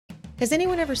Has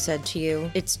anyone ever said to you,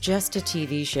 it's just a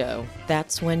TV show?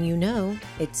 That's when you know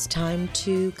it's time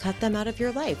to cut them out of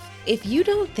your life. If you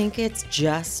don't think it's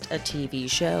just a TV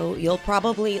show, you'll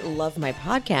probably love my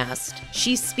podcast,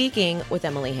 She's Speaking with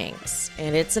Emily Hanks,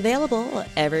 and it's available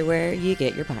everywhere you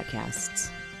get your podcasts.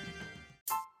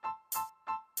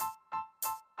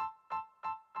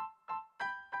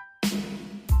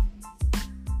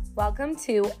 Welcome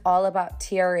to All About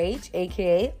TRH,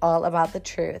 aka All About the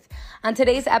Truth. On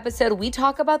today's episode, we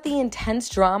talk about the intense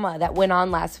drama that went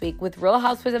on last week with Real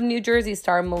Housewives of New Jersey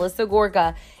star Melissa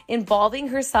Gorga involving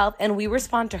herself, and we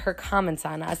respond to her comments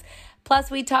on us. Plus,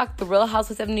 we talk the Real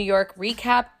Housewives of New York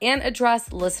recap and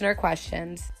address listener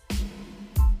questions.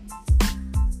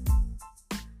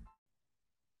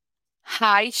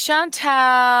 Hi,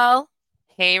 Chantel.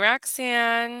 Hey,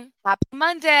 Roxanne. Happy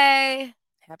Monday.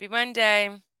 Happy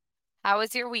Monday. How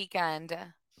was your weekend?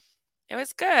 It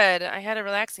was good. I had a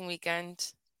relaxing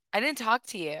weekend. I didn't talk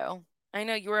to you. I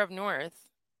know you were up north.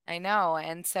 I know,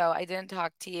 and so I didn't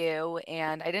talk to you,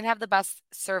 and I didn't have the best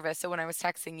service, so when I was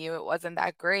texting you, it wasn't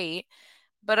that great,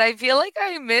 but I feel like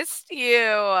I missed you.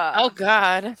 Oh,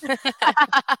 God.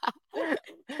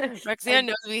 Roxanne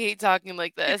knows we hate talking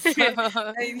like this.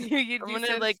 I knew you'd I'm be going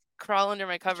to, like, crawl under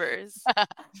my covers. I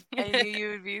knew you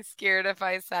would be scared if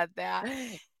I said that.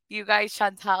 You guys,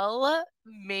 Chantel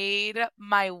made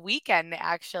my weekend,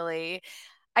 actually.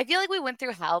 I feel like we went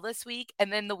through hell this week, and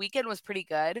then the weekend was pretty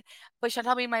good. But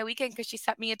Chantel made my weekend because she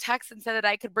sent me a text and said that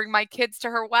I could bring my kids to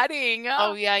her wedding.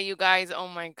 Oh, yeah, you guys. Oh,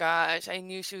 my gosh. I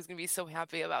knew she was going to be so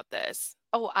happy about this.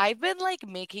 Oh, I've been like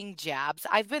making jabs.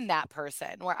 I've been that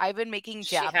person where I've been making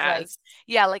She jabs. Like, has.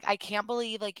 yeah, like I can't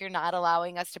believe like you're not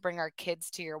allowing us to bring our kids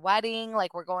to your wedding.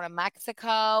 Like we're going to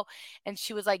Mexico. And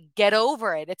she was like, get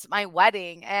over it. It's my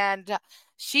wedding. And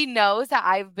she knows that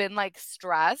I've been like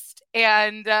stressed.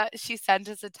 And she sent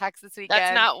us a text this weekend.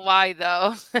 That's not why,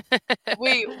 though.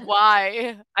 Wait,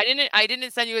 why? I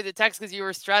didn't send you the text because you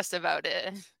were stressed about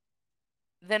it.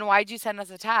 Then why'd you send us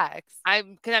a text?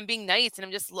 Because I'm being nice and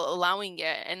I'm just allowing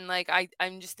it. And like,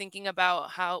 I'm just thinking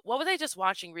about what was I just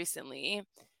watching recently?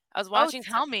 I was watching.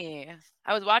 Tell me.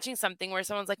 I was watching something where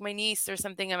someone's like my niece or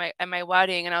something at my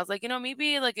wedding. And I was like,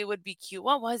 maybe like it would be cute.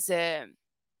 What was it?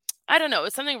 I don't know. It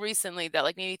was something recently that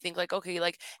like made me think like, okay,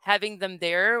 like having them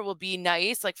there will be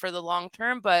nice, like for the long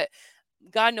term, but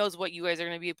God knows what you guys are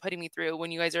going to be putting me through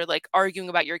when you guys are like arguing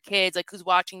about your kids, like who's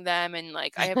watching them. And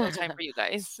like, I have no time for you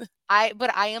guys.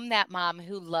 But I am that mom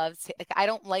who loves to, like, I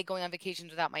don't like going on vacations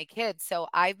without my kids. So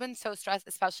I've been so stressed,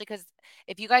 especially because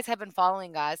if you guys have been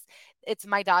following us, it's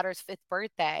my daughter's 5th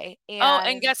birthday.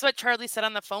 And guess what Charlie said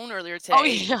on the phone earlier today? Oh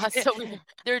yeah, so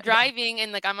they're driving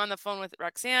and like I'm on the phone with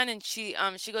Roxanne and she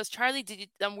goes, Charlie, did you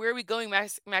where are we going,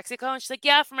 Mexico? And she's like,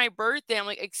 yeah, for my birthday. I'm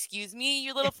like, excuse me,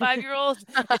 you little 5-year-old.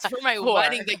 It's for my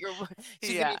wedding that you're.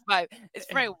 She's gonna be 5. It's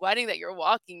for my wedding that you're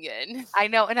walking in. I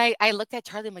know, and I looked at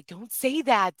Charlie. I'm like, don't say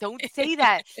that. Don't say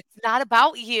that. It's not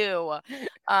about you.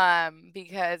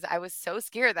 Because I was so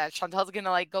scared that Chantel's gonna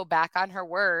like go back on her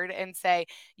word and say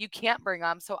you can't bring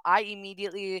them. So I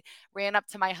immediately ran up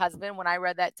to my husband when I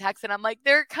read that text, and I'm like,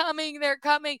 they're coming.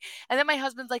 And then my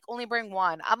husband's like, only bring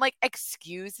one. I'm like,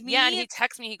 excuse me. Yeah, and he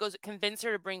texts me. He goes, convince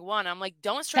her to bring one. I'm like,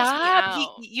 don't stress me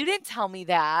out. You didn't tell me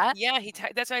that. Yeah,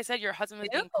 that's why I said your husband was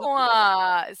being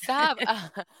Stop.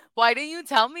 Why didn't you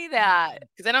tell me that?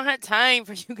 Because I don't have time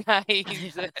for you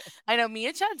guys. I know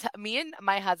me and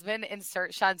my husband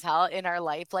insert Chantel in our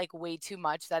life like way too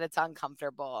much that it's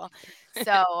uncomfortable.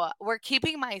 So we're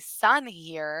keeping my son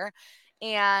here.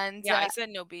 And yeah, I said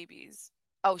no babies.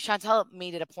 Oh, Chantel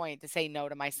made it a point to say no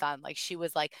to my son. Like she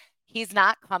was like, he's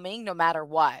not coming no matter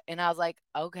what. And I was like,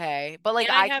 okay. But like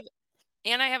I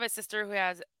have a sister who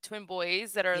has twin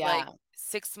boys that are like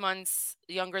 6 months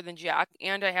younger than Jack.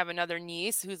 And I have another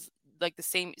niece who's like the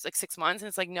same, like 6 months. And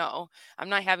it's like, no, I'm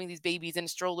not having these babies and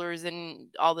strollers and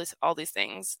all these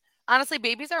things. Honestly,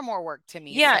 babies are more work to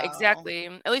me. Yeah, so exactly.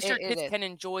 At least your kids can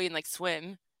enjoy and like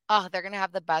swim. Oh, they're going to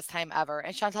have the best time ever.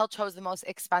 And Chantel chose the most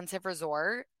expensive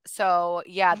resort. So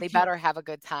yeah, they better have a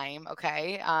good time.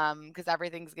 Okay. Because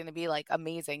everything's going to be like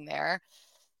amazing there.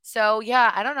 So yeah,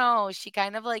 I don't know. She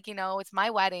kind of like, it's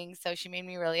my wedding. So she made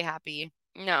me really happy.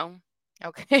 No.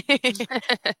 Okay.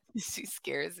 She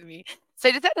scares me. So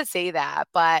I just had to say that.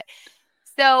 But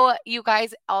so you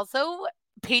guys also,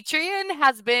 Patreon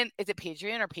has been, is it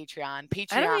Patreon or Patreon?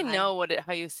 Patreon. I don't even know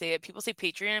how you say it. People say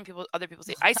Patreon, other people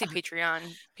say, I say Patreon.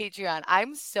 Patreon.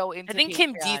 I'm so into I think Patreon.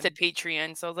 Kim D said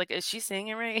Patreon. So I was like, is she saying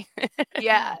it right?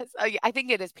 Yes. I think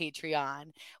it is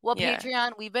Patreon. Well, Yeah.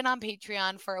 Patreon, we've been on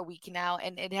Patreon for a week now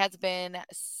and it has been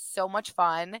so much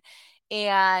fun.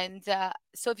 And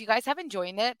so if you guys haven't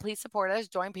joined it, please support us.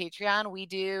 Join Patreon. We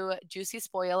do juicy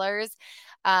spoilers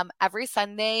every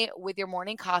Sunday with your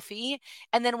morning coffee.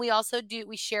 And then we also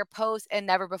we share posts and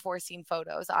never before seen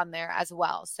photos on there as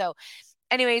well. So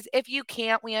anyways, if you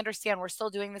can't, we understand. We're still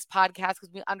doing this podcast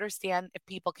because we understand if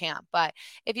people can't. But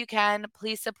if you can,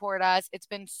 please support us. It's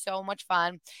been so much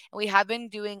fun. And we have been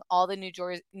doing all the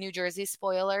New Jersey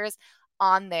spoilers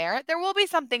on there. There will be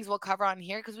some things we'll cover on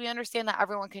here because we understand that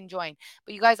everyone can join.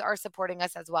 But you guys are supporting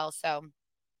us as well. So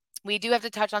we do have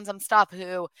to touch on some stuff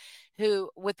who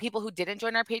with people who didn't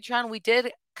join our Patreon. We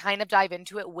did kind of dive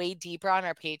into it way deeper on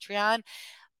our Patreon.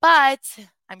 But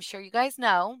I'm sure you guys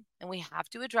know, and we have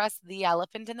to address the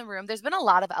elephant in the room. There's been a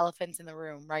lot of elephants in the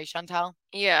room, right, Chantal?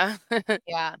 Yeah.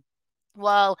 Yeah.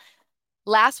 Well,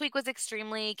 last week was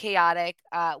extremely chaotic.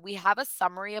 We have a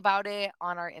summary about it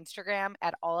on our Instagram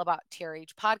at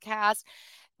AllAboutTRH podcast,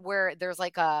 where there's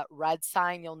like a red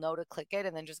sign, you'll know to click it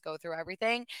and then just go through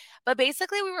everything. But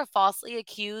basically, we were falsely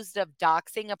accused of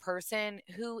doxing a person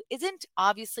who isn't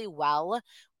obviously well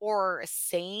or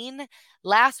sane.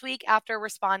 Last week, after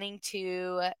responding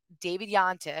to David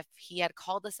Yontef, he had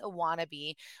called us a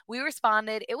wannabe. We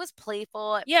responded. It was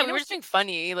playful. Yeah, we were just being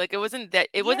funny. Like it wasn't that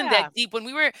deep.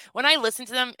 When I listened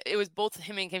to them, it was both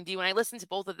him and Kim D. When I listened to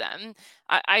both of them,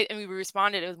 and we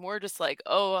responded, it was more just like,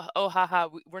 oh, haha,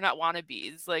 we're not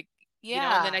wannabes. Like,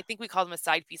 and then I think we called him a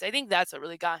side piece. I think that's what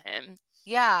really got him.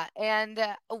 Yeah, and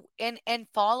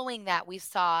following that, we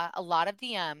saw a lot of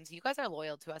DMs. You guys are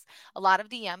loyal to us. A lot of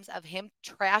DMs of him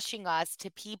trashing us to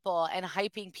people and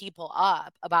hyping people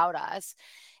up about us.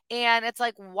 And it's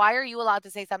like, why are you allowed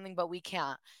to say something but we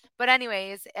can't? But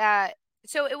anyways,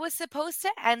 so it was supposed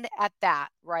to end at that,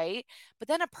 right? But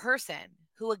then a person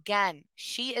who, again,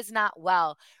 she is not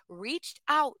well, reached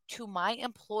out to my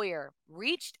employer,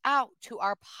 reached out to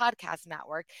our podcast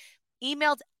network,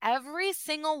 emailed every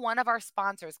single one of our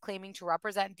sponsors claiming to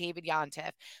represent David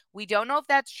Yontef. We don't know if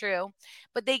that's true,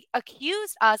 but they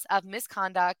accused us of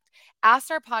misconduct, asked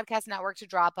our podcast network to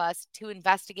drop us, to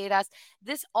investigate us.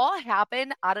 This all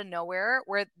happened out of nowhere,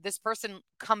 where this person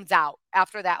comes out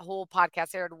after that whole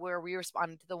podcast aired where we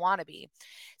responded to the wannabe.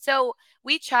 So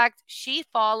we checked. She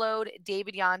followed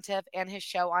David Yontef and his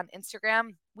show on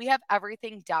Instagram. We have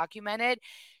everything documented.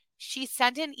 She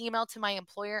sent an email to my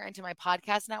employer and to my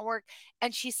podcast network,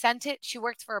 and she sent it. She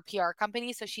works for a PR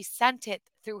company, so she sent it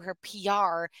through her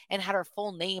PR and had her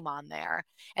full name on there.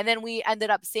 And then we ended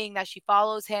up seeing that she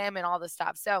follows him and all this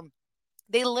stuff. So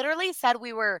they literally said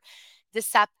we were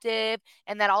deceptive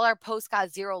and that all our posts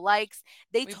got 0 likes.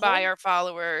 We buy our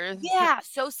followers. Yeah,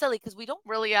 so silly because we don't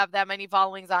really have that many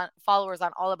followers on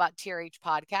AllAboutTRH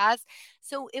podcast.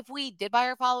 So if we did buy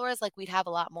our followers, like we'd have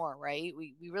a lot more, right?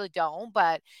 We really don't,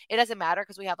 but it doesn't matter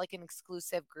because we have like an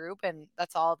exclusive group and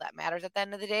that's all that matters at the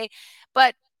end of the day.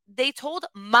 But they told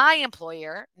my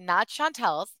employer, not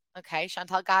Chantel's. Okay,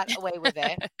 Chantel got away with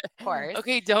it, of course.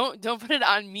 Okay, don't put it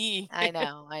on me. I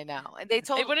know. And they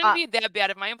told it wouldn't be that bad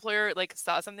if my employer like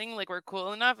saw something like we're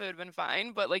cool enough. It would have been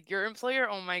fine. But like your employer,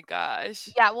 oh my gosh.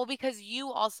 Yeah, well, because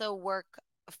you also work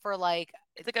for like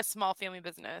it's like a small family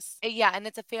business. Yeah, and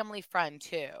it's a family friend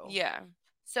too. Yeah.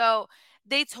 So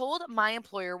they told my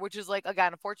employer, which is like,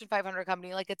 again, a Fortune 500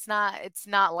 company, like it's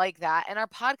not like that. And our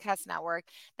podcast network,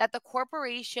 that the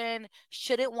corporation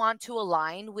shouldn't want to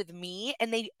align with me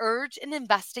and they urged an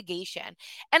investigation.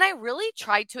 And I really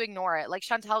tried to ignore it. Like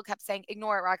Chantel kept saying,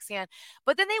 ignore it, Roxanne.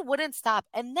 But then they wouldn't stop.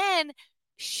 And then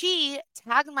she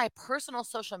tagged my personal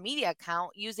social media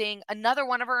account using another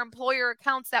one of her employer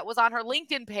accounts that was on her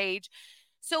LinkedIn page.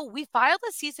 So we filed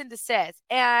a cease and desist,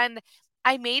 and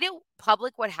I made it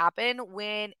public what happened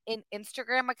when an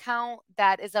Instagram account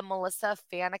that is a Melissa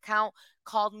fan account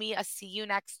called me a see you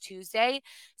next Tuesday.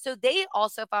 So they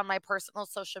also found my personal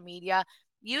social media,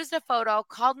 used a photo,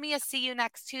 called me a see you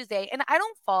next Tuesday. And I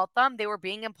don't fault them. They were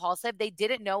being impulsive. They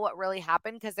didn't know what really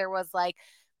happened because there was like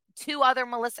 2 other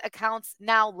Melissa accounts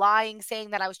now lying,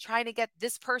 saying that I was trying to get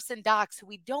this person doxxed who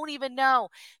we don't even know,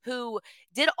 who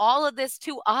did all of this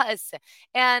to us.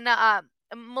 And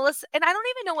Melissa, and I don't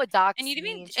even know what dox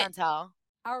means, Chantel.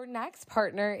 Our next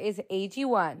partner is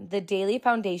AG1, the daily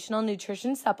foundational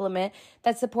nutrition supplement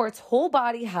that supports whole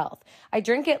body health. I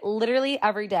drink it literally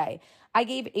every day. I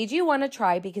gave AG1 a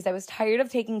try because I was tired of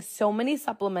taking so many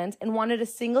supplements and wanted a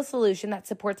single solution that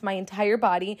supports my entire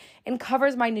body and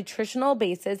covers my nutritional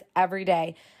bases every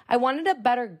day. I wanted a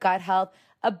better gut health,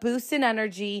 a boost in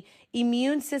energy,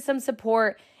 immune system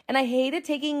support, and I hated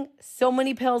taking so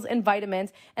many pills and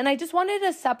vitamins, and I just wanted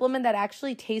a supplement that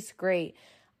actually tastes great.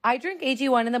 I drink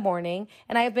AG1 in the morning,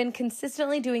 and I have been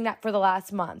consistently doing that for the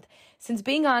last month. Since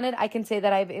being on it, I can say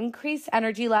that I've increased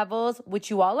energy levels, which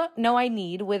you all know I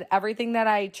need with everything that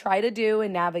I try to do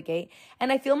and navigate,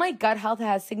 and I feel my gut health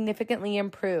has significantly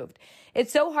improved.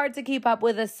 It's so hard to keep up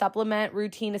with a supplement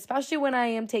routine, especially when I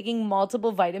am taking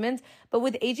multiple vitamins, but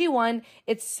with AG1,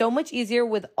 it's so much easier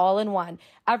with all-in-one.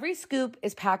 Every scoop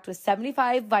is packed with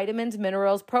 75 vitamins,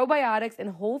 minerals, probiotics,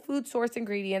 and whole food source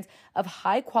ingredients of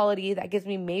high quality that gives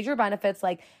me major benefits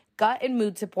like gut and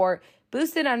mood support,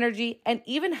 boosted energy, and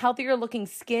even healthier looking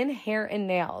skin, hair, and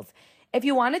nails. If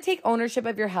you want to take ownership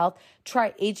of your health,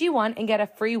 try AG1 and get a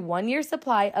free 1-year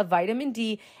supply of vitamin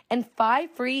D and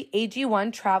 5 free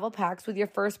AG1 travel packs with your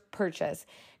first purchase.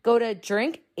 Go to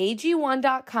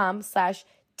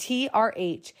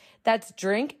drinkag1.com/TRH. That's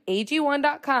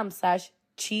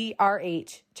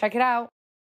drinkag1.com/TRH. Check it out.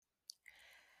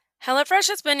 HelloFresh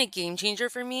has been a game changer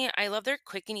for me. I love their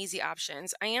quick and easy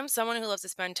options. I am someone who loves to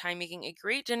spend time making a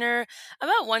great dinner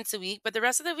about once a week, but the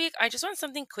rest of the week, I just want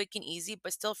something quick and easy,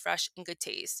 but still fresh and good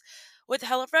taste. With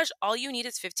HelloFresh, all you need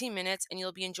is 15 minutes and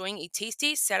you'll be enjoying a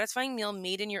tasty, satisfying meal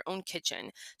made in your own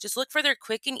kitchen. Just look for their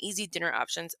quick and easy dinner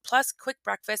options, plus quick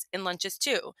breakfast and lunches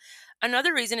too.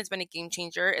 Another reason it's been a game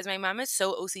changer is my mom is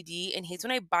so OCD and hates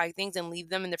when I buy things and leave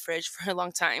them in the fridge for a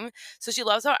long time, so she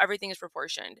loves how everything is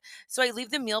proportioned. So I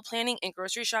leave the meal planning and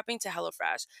grocery shopping to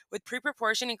HelloFresh. With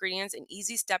pre-proportioned ingredients and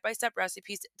easy step-by-step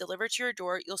recipes delivered to your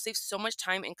door, you'll save so much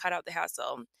time and cut out the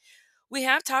hassle. We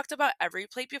have talked about Every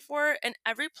Plate before, and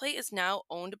Every Plate is now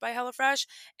owned by HelloFresh.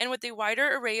 And with a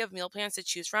wider array of meal plans to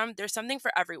choose from, there's something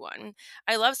for everyone.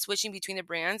 I love switching between the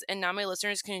brands, and now my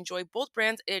listeners can enjoy both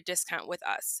brands at a discount with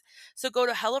us. So go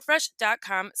to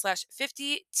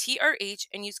HelloFresh.com/50TRH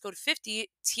and use code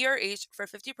 50TRH for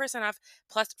 50% off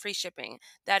plus free shipping.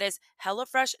 That is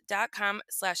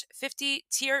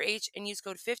HelloFresh.com/50TRH and use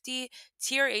code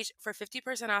 50TRH for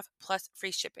 50% off plus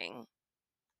free shipping.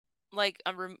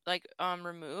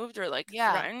 Removed or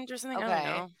Yeah. threatened or something. I don't Okay.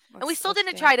 know. And we still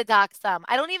didn't see. try to dox them.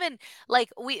 I don't even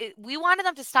we wanted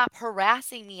them to stop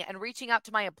harassing me and reaching out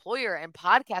to my employer and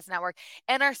podcast network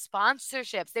and our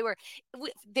sponsorships. They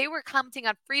were commenting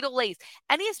on Frito-Lay's,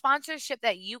 any sponsorship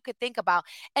that you could think about,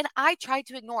 and I tried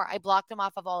to ignore. I blocked them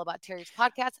off of All About TRH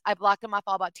podcast. I blocked them off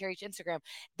All About TRH Instagram.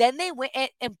 Then they went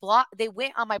and blocked. They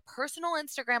went on my personal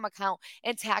Instagram account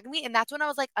and tagged me, and that's when I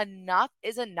was like, enough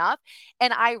is enough.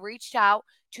 And I reached out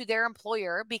to their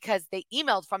employer because they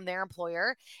emailed from their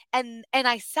employer, and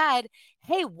I said,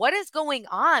 hey, what is going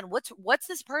on? What's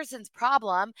this person's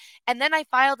problem? And then I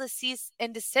filed a cease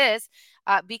and desist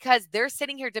because they're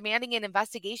sitting here demanding an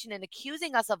investigation and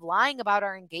accusing us of lying about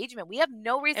our engagement. We have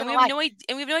no reason And to we lie. have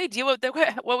no idea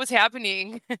what was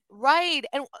happening. Right.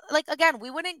 And like, again, we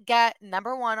wouldn't get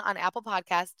number one on Apple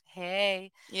Podcast.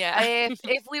 Hey, Yeah.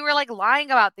 if we were like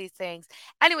lying about these things.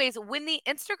 Anyways, when the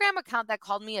Instagram account that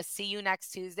called me a see you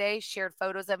next Tuesday shared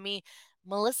photos of me,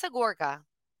 Melissa Gorga,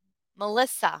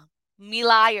 Melissa, me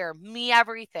liar, me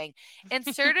everything,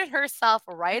 inserted herself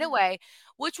right away,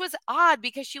 which was odd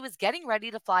because she was getting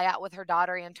ready to fly out with her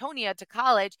daughter Antonia to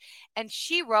college, and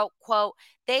she wrote, quote,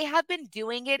 they have been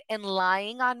doing it and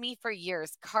lying on me for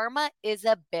years. Karma is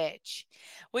a bitch.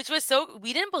 Which was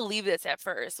we didn't believe this at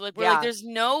first. Like we're Yeah. like, there's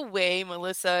no way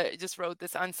Melissa just wrote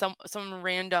this on some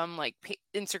random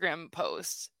Instagram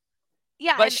post.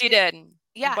 Yeah. But she did.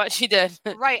 Yeah. But she did.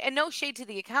 Right. And no shade to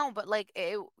the account, but like,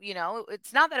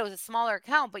 it's not that it was a smaller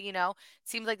account, but, it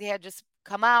seems like they had just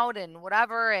come out and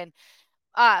whatever. And,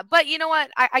 but you know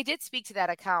what? I did speak to that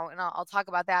account, and I'll talk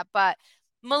about that. But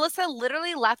Melissa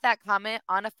literally left that comment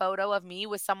on a photo of me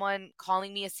with someone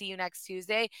calling me a see you next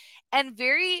Tuesday. And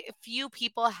very few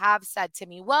people have said to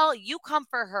me, well, you come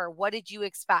for her. What did you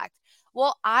expect?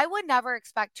 Well, I would never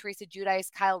expect Teresa Giudice,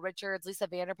 Kyle Richards, Lisa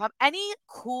Vanderpump, any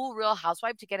cool Real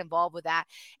Housewife to get involved with that.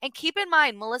 And keep in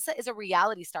mind, Melissa is a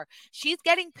reality star. She's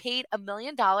getting paid $1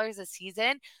 million a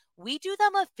season. We do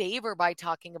them a favor by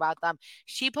talking about them.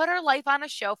 She put her life on a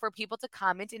show for people to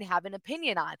comment and have an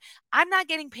opinion on. I'm not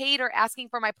getting paid or asking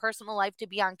for my personal life to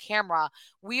be on camera.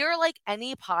 We are like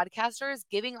any podcasters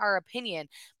giving our opinion.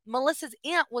 Melissa's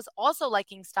aunt was also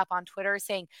liking stuff on Twitter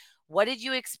saying, what did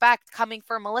you expect coming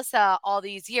for Melissa all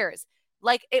these years?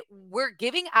 Like, we're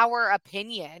giving our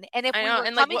opinion. And if we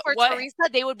were coming for Teresa,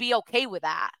 they would be okay with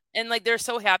that. And like they're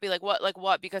so happy, like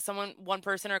what? Because one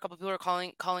person or a couple people are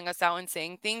calling us out and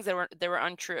saying things that were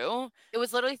untrue. It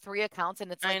was literally 3 accounts,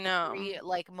 and it's like the 3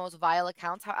 like most vile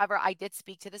accounts. However, I did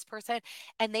speak to this person,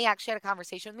 and they actually had a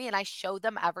conversation with me, and I showed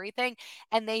them everything,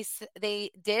 and they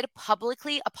did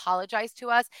publicly apologize to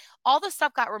us. All the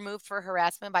stuff got removed for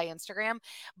harassment by Instagram,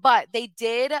 but they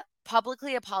did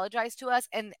publicly apologize to us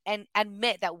and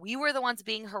admit that we were the ones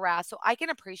being harassed. So I can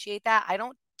appreciate that. I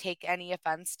don't take any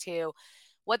offense to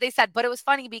what they said. But it was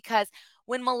funny because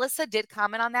when Melissa did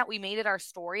comment on that, we made it our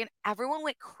story and everyone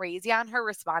went crazy on her,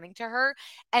 responding to her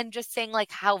and just saying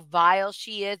like how vile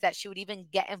she is, that she would even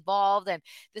get involved. And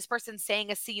this person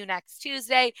saying a see you next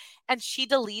Tuesday. And she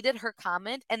deleted her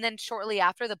comment. And then shortly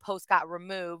after, the post got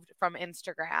removed from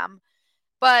Instagram.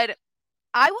 But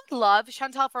I would love,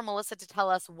 Chantal, for Melissa to tell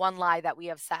us one lie that we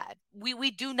have said.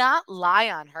 We do not lie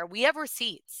on her. We have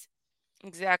receipts.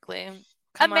 Exactly.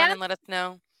 Come on and let us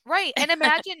know. Right. And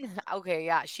imagine, okay,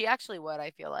 yeah, she actually would,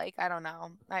 I feel like. I don't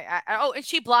know. Oh, and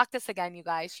she blocked us again, you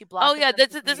guys. She blocked Oh us yeah, on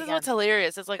this social this media is what's again.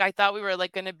 hilarious. It's like I thought we were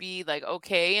like gonna be like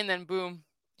okay, and then boom.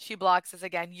 She blocks us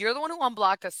again. You're the one who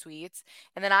unblocked us, sweets.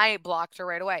 And then I blocked her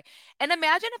right away. And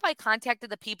imagine if I contacted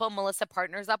the people Melissa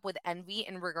partners up with Envy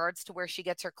in regards to where she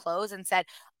gets her clothes and said,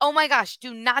 oh my gosh,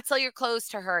 do not sell your clothes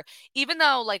to her. Even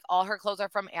though like all her clothes are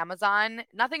from Amazon,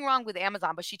 nothing wrong with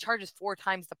Amazon, but she charges 4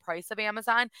 times the price of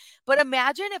Amazon. But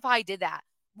imagine if I did that.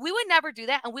 We would never do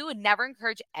that. And we would never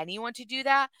encourage anyone to do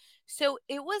that. So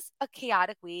it was a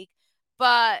chaotic week.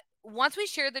 But once we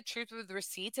shared the truth with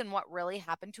receipts and what really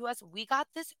happened to us, we got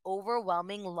this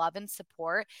overwhelming love and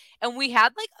support. And we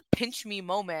had like a pinch me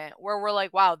moment where we're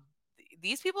like, wow,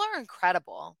 these people are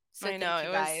incredible. So I know thank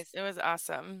you guys. it was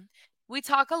awesome. We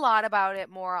talk a lot about it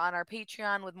more on our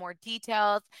Patreon with more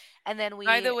details. And then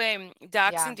By the way,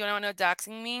 doxing, Yeah. do you want to know what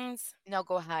doxing means? No,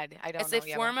 go ahead. I don't It's know a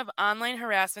yet. form of online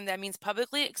harassment that means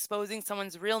publicly exposing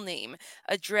someone's real name,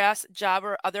 address, job,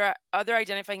 or other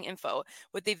identifying info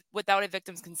without a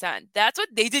victim's consent. That's what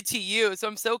they did to you. So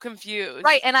I'm so confused.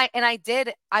 Right. And I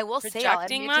will say, I'll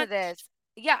Projecting admit to much? this.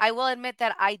 Yeah, I will admit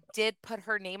that I did put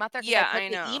her name out there because I Yeah, put I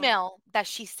the know. email that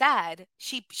she said.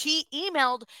 She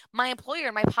emailed my employer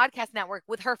and my podcast network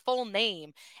with her full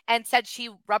name and said she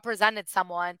represented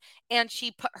someone, and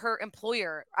she put her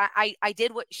employer. I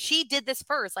did what she did this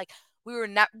first. Like,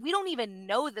 we don't even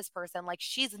know this person. Like,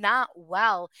 she's not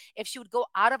well if she would go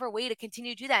out of her way to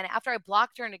continue to do that. And after I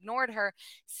blocked her and ignored her,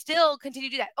 still continue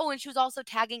to do that. Oh, and she was also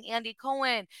tagging Andy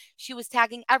Cohen. She was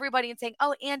tagging everybody and saying,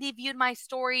 oh, Andy viewed my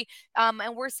story.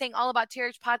 And we're saying All About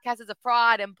TRH podcast is a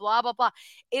fraud and blah, blah, blah.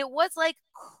 It was like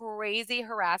crazy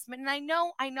harassment. And I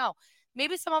know,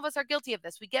 maybe some of us are guilty of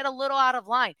this. We get a little out of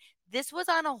line. This was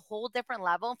on a whole different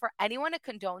level. And for anyone to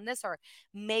condone this or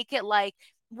make it like,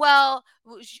 well,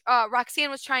 Roxanne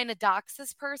was trying to dox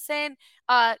this person.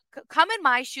 Come in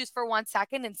my shoes for 1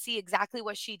 second and see exactly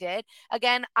what she did.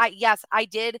 Again, I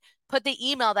did put the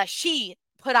email that she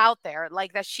put out there,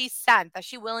 like that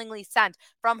she willingly sent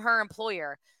from her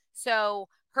employer. So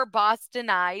her boss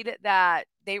denied that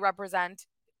they represent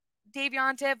Dave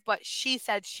Yontif, but she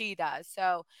said she does.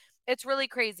 So it's really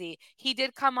crazy. He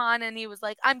did come on and he was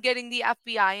like, I'm getting the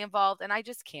FBI involved, and I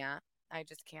just can't.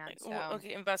 So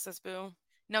Okay, invest us, boo.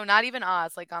 no, not even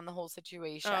us, like on the whole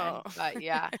situation. Oh. But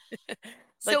yeah. Like,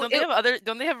 So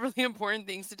don't they have really important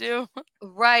things to do?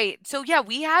 Right. So yeah,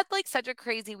 we had like such a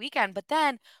crazy weekend, but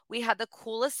then we had the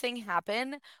coolest thing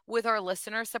happen with our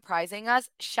listeners surprising us.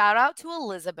 Shout out to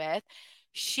Elizabeth.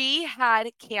 She had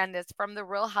Candace from the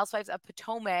Real Housewives of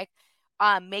Potomac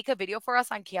make a video for us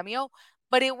on Cameo,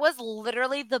 but it was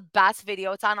literally the best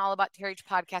video. It's on All About TRH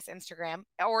podcast Instagram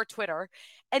or Twitter.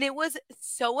 And it was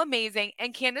so amazing.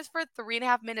 And Candace, for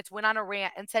 3.5 minutes, went on a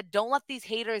rant and said, don't let these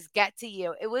haters get to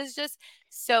you. It was just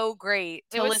so great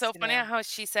to It was listen so funny to. how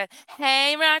she said,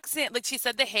 "Hey, Roxanne," like she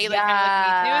said the "hey" like kind of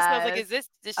like me too. So I was like, Yes. "Is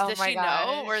this Oh does my she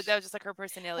know, or gosh. that was just like her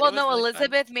personality?" Well, It was no, really fun.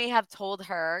 Elizabeth may have told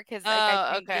her because, like,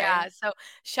 I Oh, think, yeah. okay. So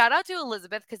shout out to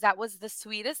Elizabeth because that was the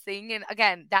sweetest thing. And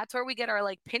again, that's where we get our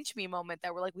like pinch me moment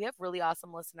that we're like, we have really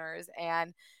awesome listeners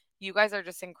and you guys are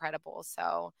just incredible.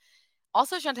 So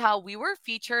also, Chantal, we were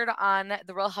featured on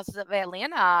The Real Houses of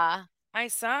Atlanta. I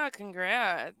saw.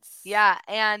 Congrats. Yeah.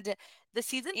 And the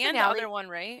season And the finale, other one,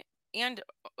 right? And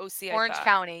OC, I Orange thought.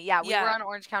 County. Yeah, we were Yeah. on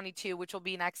Orange County too, which will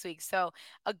be next week. So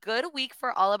a good week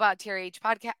for All About TRH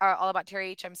podcast or All About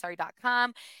TRH, I'm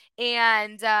sorry.com.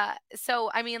 And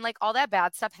so I mean, like all that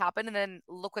bad stuff happened and then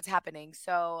look what's happening.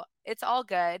 So it's all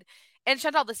good. And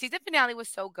Chantal, the season finale was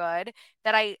so good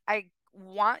that I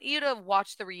want you to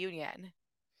watch the reunion.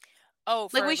 Oh,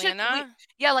 Like for Atlanta?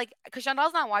 yeah, like because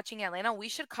Chantal's not watching Atlanta, we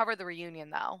should cover the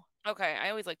reunion though. Okay, I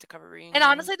always like to cover And reunions.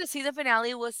 honestly, the season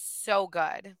finale was so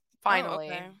good. Oh, Finally.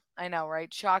 okay. I know,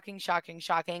 right? Shocking, shocking,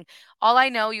 shocking. All I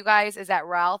know, you guys, is that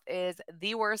Ralph is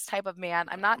the worst type of man.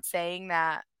 I'm not saying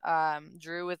that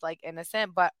Drew is like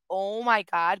innocent, but oh my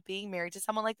god, being married to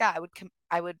someone like that,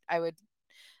 I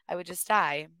would just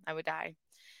die. I would die.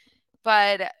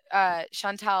 But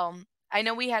Chantal, I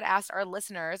know we had asked our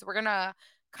listeners, we're going to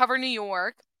cover New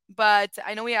York, but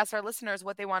I know we asked our listeners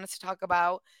what they want us to talk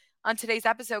about on today's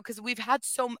episode because we've had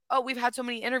so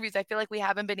many interviews. I feel like we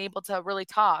haven't been able to really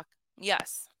talk.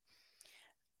 Yes.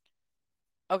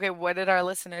 Okay, what did our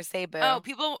listeners say, Oh,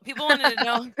 Boo? people wanted to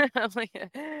know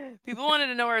people wanted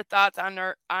to know our thoughts on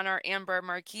our Amber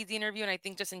Marquise interview, and I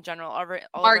think just in general, all of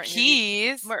our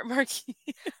interviews. Marquise, Marquise.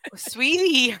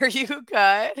 sweetie, are you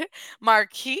good?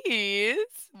 Marquise,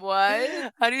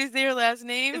 what? How do you say her last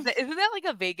name? Isn't that like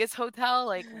a Vegas hotel?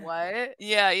 Like what?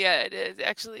 Yeah, it is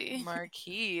actually.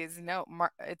 Marquise, no,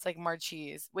 it's like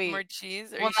Marchese. Wait,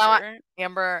 Marchese, are well you now sure?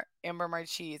 Amber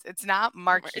Marchese. It's not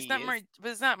It's not Marquise. but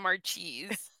it's not Marchese.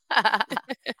 I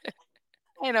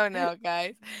don't know,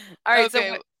 guys. All right, so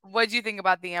Okay. what'd you think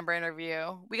about the Amber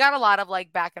interview? We got a lot of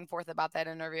like back and forth about that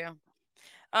interview.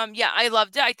 Yeah, I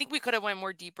loved it. I think we could have went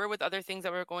more deeper with other things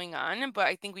that were going on, but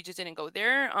I think we just didn't go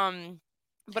there.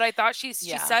 But I thought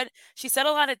Yeah. she said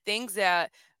a lot of things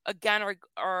that again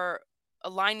are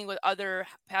aligning with other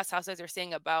past housewives are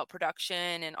saying about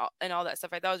production and all that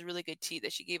stuff. I thought was really good tea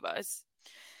that she gave us.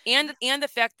 And the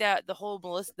fact that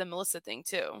the Melissa thing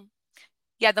too.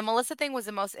 Yeah, the Melissa thing was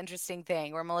the most interesting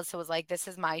thing where Melissa was like, "This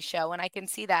is my show." And I can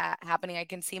see that happening. I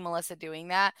can see Melissa doing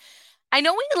that. I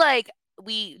know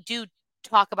we do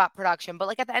talk about production, but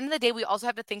like at the end of the day, we also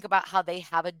have to think about how they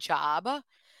have a job.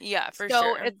 Yeah, for So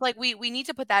sure. it's like we need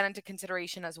to put that into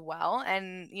consideration as well.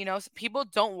 And people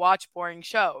don't watch boring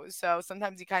shows. So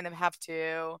sometimes you kind of have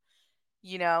to,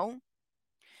 you know,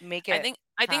 make it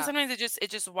I think sometimes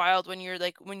it's just wild when you're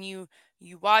like when you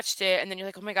watched it and then you're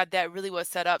like, oh my god, that really was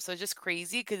set up. So it's just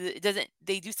crazy because it doesn't.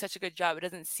 They do such a good job. It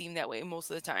doesn't seem that way most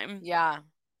of the time. Yeah.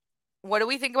 What do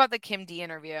we think about the Kim D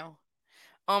interview?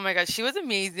 Oh my gosh, she was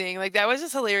amazing. Like that was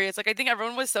just hilarious. Like I think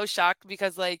everyone was so shocked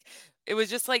because like it was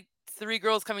just like three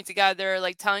girls coming together,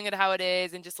 like telling it how it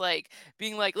is, and just like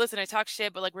being like, listen, I talk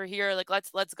shit, but like we're here, like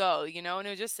let's go, you know. And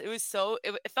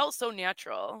it felt so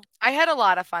natural. I had a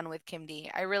lot of fun with Kim D.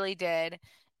 I really did.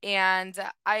 And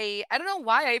I don't know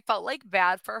why I felt like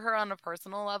bad for her on a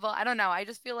personal level. I don't know. I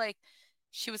just feel like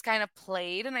she was kind of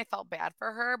played and I felt bad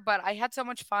for her, but I had so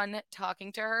much fun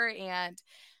talking to her and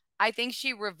I think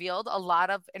she revealed a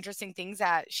lot of interesting things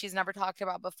that she's never talked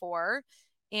about before.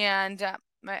 And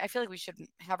I feel like we should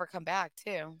have her come back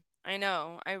too. I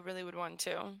know. I really would want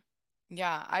to.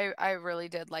 Yeah, I really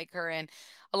did like her. And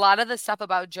a lot of the stuff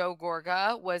about Joe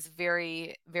Gorga was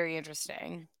very, very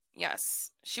interesting.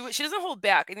 Yes. She doesn't hold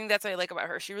back. I think that's what I like about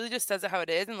her. She really just says it how it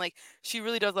is and like she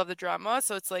really does love the drama,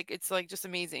 so it's like just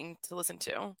amazing to listen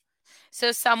to.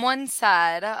 So someone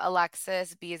said,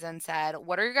 Alexis Beeson said,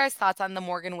 "What are your guys' thoughts on the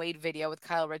Morgan Wade video with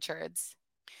Kyle Richards?"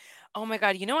 Oh my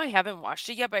god, I haven't watched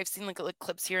it yet, but I've seen like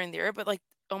clips here and there, but like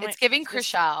oh my It's giving it's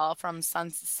just Chrishell from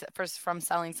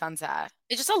Selling Sunset.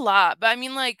 it's just a lot. But I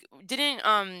mean like didn't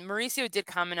Mauricio did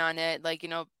comment on it like,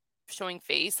 showing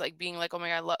face, like being like, "Oh my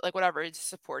god, like whatever, just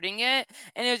supporting it."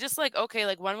 And it was just like, "Okay,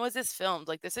 like when was this filmed?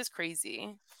 Like this is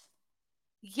crazy."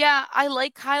 Yeah, I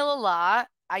like Kyle a lot.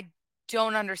 I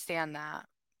don't understand that.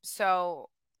 So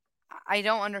I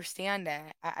don't understand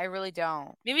it. I really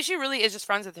don't. Maybe she really is just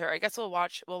friends with her. I guess we'll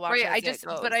watch Right, as it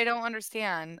but goes. I don't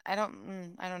understand. I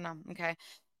don't know. Okay.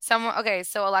 Okay,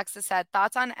 so Alexa said,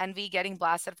 thoughts on Envy getting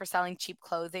blasted for selling cheap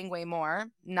clothing way more?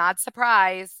 Not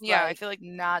surprised. Yeah, I Like, feel like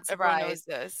not everyone knows surprised.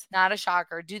 this. Not a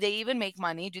shocker. Do they even make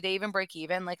money? Do they even break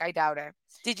even? Like, I doubt it.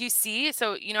 Did you see?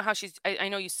 So you know how I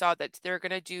know you saw that they're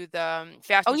gonna do the Oh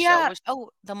fashion show, yeah. which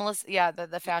Oh, the Melissa, yeah,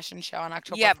 the fashion show on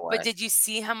October yeah, but 4th. did you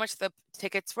see how much the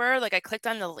tickets were? Like I clicked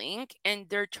on the link and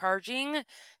they're charging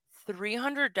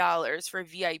 $300 for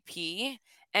VIP.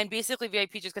 And basically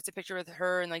VIP just gets a picture with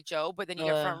her and like Joe, but then you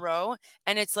get Ugh. front row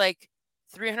and it's like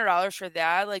 $300 for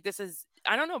that. Like this is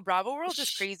I don't know, Bravo World's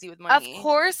just crazy with Of money.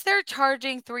 course they're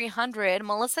charging 300.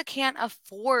 Melissa can't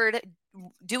afford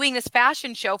doing this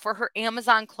fashion show for her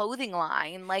Amazon clothing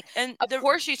line. Like, And of the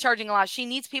course she's charging a lot. She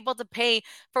needs people to pay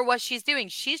for what she's doing.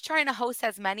 She's trying to host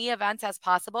as many events as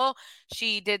possible.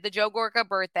 She did the Joe Gorga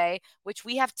birthday, which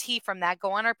we have tea from that.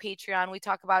 Go on our Patreon. We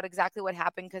talk about exactly what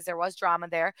happened because there was drama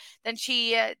there. Then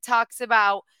she talks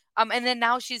about and then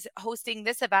now she's hosting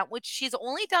this event, which she's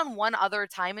only done one other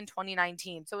time in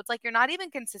 2019. So it's like you're not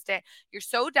even consistent. You're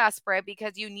so desperate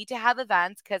because you need to have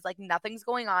events because like nothing's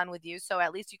going on with you. So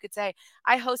at least you could say,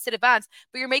 I hosted events,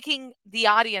 but you're making the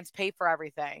audience pay for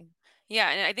everything. Yeah,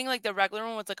 and I think like the regular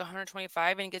one was like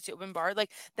 125 and it gets you open bar.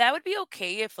 Like that would be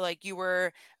okay if like you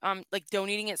were like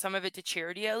donating it some of it to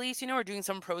charity at least, or doing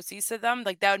some proceeds to them.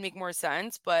 Like that would make more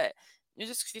sense, but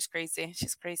she's crazy.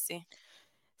 She's crazy.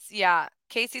 Yeah.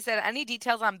 Casey said, any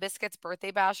details on Biscuit's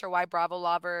birthday bash or why Bravo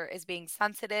Lover is being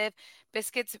sensitive?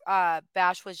 Biscuit's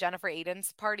bash was Jennifer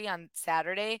Aiden's party on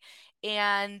Saturday.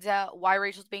 And why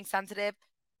Rachel's being sensitive?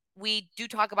 we do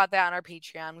talk about that on our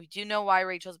Patreon. We do know why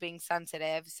Rachel's being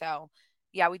sensitive. So,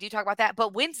 yeah, we do talk about that.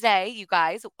 But Wednesday, you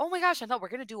guys, oh my gosh, I thought we're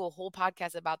going to do a whole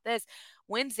podcast about this.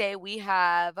 Wednesday, we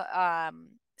have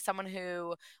someone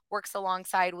who works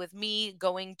alongside with me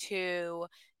going to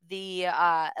the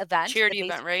event, Charity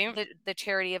event, right? the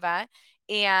charity event.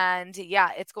 And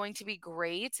yeah, it's going to be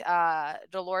great.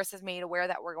 Dolores has made aware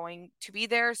that we're going to be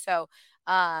there. So,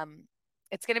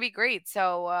 it's gonna be great.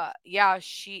 So yeah,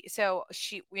 she,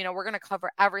 we're gonna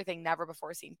cover everything, never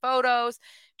before seen photos,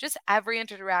 just every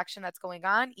interaction that's going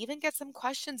on, even get some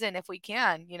questions in if we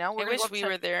can. We're I gonna go wish up we to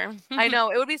were there. I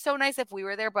know it would be so nice if we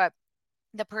were there, but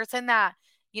the person that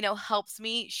helps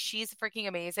me, she's freaking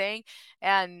amazing,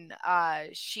 and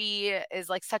she is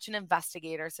like such an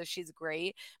investigator, so she's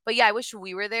great. But yeah, I wish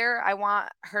we were there. I want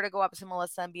her to go up to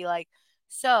Melissa and be like,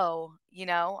 so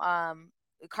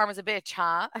karma's a bitch,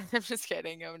 huh? I'm just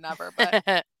kidding. I would never, but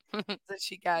that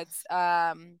she gets.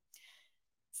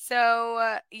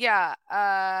 Yeah,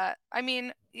 I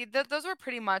mean, those were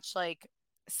pretty much like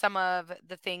some of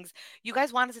the things you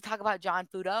guys wanted to talk about. John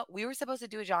Fuda. We were supposed to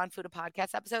do a John Fuda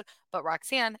podcast episode, but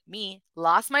Roxanne, me,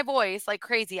 lost my voice like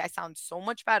crazy. I sound so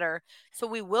much better. So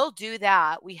we will do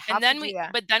that. We have And to then do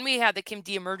that. but then we had the Kim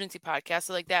D emergency podcast.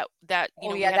 So like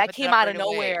Oh we yeah, had to that put that came up out of right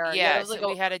away. nowhere. Yeah, that Yeah, was like so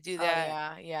we had to do oh that.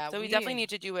 yeah, yeah. So we definitely need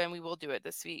to do it, and we will do it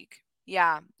this week.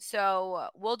 Yeah. So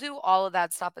we'll do all of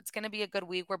that stuff. It's going to be a good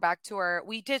week. We're back to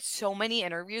we did so many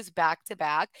interviews back to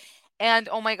back. And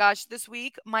oh my gosh, this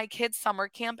week my kids' summer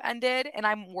camp ended and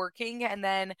I'm working, and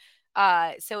then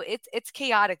so it's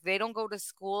chaotic. They don't go to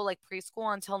school like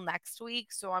preschool until next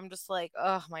week. So I'm just like,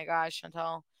 oh my gosh,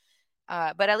 until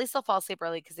but at least they'll fall asleep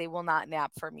early because they will not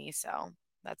nap for me. So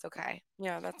that's okay.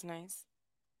 Yeah, that's nice.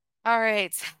 All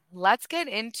right, let's get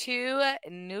into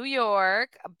New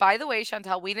York. By the way,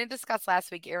 Chantel, we didn't discuss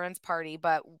last week Aaron's party,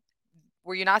 but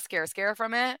were you not scared? Scared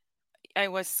from it? I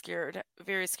was scared,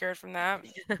 very scared from that.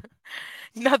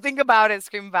 Nothing about it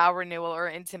screamed vow renewal or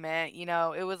intimate.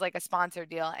 It was like a sponsored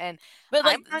deal, and But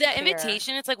I'm like the unclear.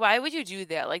 invitation, it's like, why would you do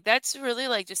that? Like that's really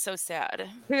like just so sad.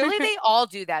 Clearly, they all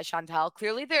do that, Chantel.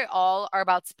 Clearly, they all are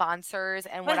about sponsors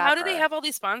and But how do they whatever. have all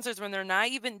these sponsors when they're not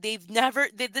even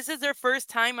this is their first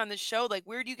time on the show? Like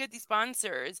where do you get these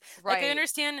sponsors? Like I Right.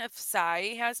 understand if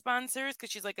Sai has sponsors cuz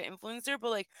she's like an influencer,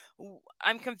 but like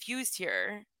I'm confused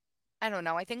here. I don't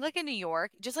know. I think like in New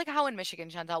York, just like how in Michigan,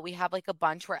 Chantel, we have like a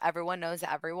bunch where everyone knows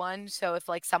everyone. So if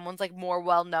like someone's like more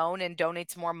well known and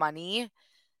donates more money,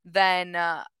 then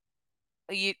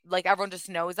you like everyone just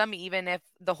knows them, even if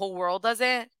the whole world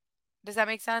doesn't. Does that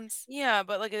make sense? Yeah,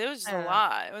 but like it was just I a don't know.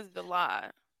 lot. It was a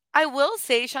lot. I will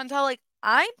say, Chantal, like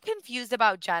I'm confused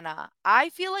about Jenna. I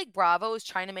feel like Bravo is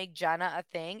trying to make Jenna a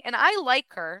thing, and I like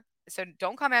her. So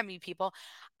don't come at me, people.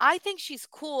 I think she's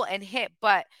cool and hip,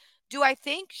 but do I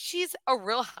think she's a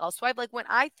real housewife? Like when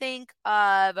I think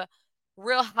of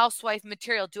real housewife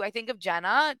material, do I think of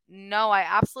Jenna? No, I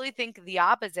absolutely think the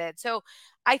opposite. So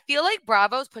I feel like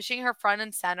Bravo's pushing her front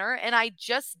and center, and I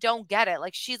just don't get it.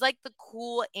 Like she's like the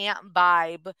cool aunt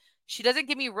vibe. She doesn't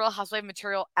give me real housewife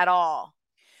material at all.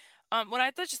 What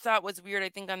I just thought was weird, I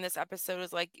think on this episode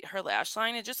was like her lash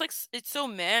line. It's just like it's so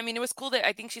meh. I mean, it was cool that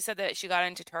I think she said that she got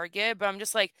into Target, but I'm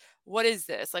just like, what is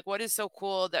this? Like, what is so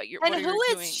cool that And what are who you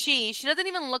is doing? she? She doesn't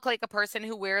even look like a person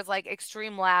who wears like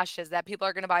extreme lashes that people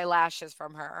are going to buy lashes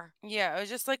from her. Yeah, it was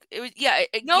just like it was. Yeah,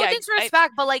 No I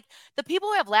disrespect, but like the people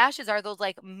who have lashes are those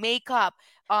like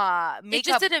it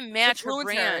just makeup didn't match her influencers.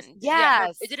 brand. Yeah,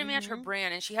 it Yes. didn't match her Hmm.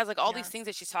 brand, and she has like all these Yeah. things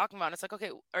that she's talking about. It's like,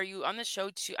 okay, are you on the show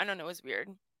too? I don't know. It was weird.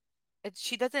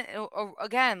 She doesn't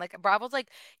again, like Bravo's like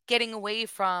getting away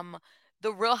from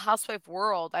the real housewife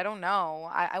world. I don't know.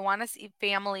 I want to see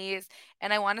families,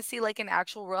 and I want to see like an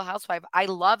actual real housewife. I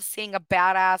love seeing a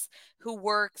badass who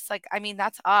works like, I mean,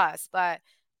 that's us, but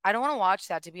I don't want to watch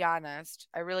that, to be honest.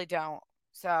 I really don't.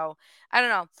 So I don't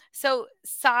know. So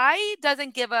Sai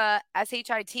doesn't give a shit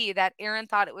that Aaron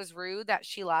thought it was rude that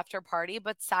she left her party,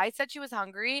 but Sai said she was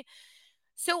hungry.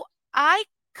 So I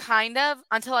kind of,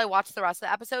 until I watched the rest of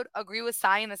the episode, agree with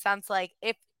Sai in the sense like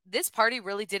if this party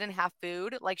really didn't have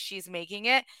food like she's making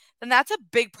it, then that's a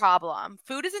big problem.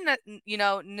 Food isn't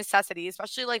a necessity,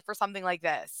 especially like for something like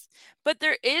this. But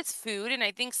there is food, and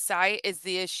I think sight is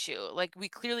the issue. Like we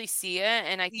clearly see it,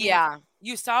 and I think Yeah,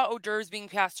 you saw hors d'oeuvres being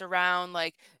passed around,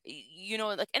 like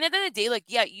like. And at the end of the day, like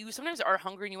yeah, you sometimes are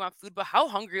hungry and you want food, but how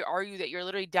hungry are you that you're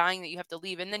literally dying that you have to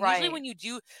leave? And then usually right. when you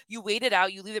do, you wait it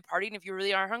out, you leave the party, and if you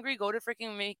really are hungry, go to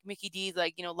freaking Mickey D's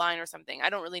like line or something. I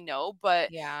don't really know,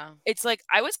 but Yeah. it's like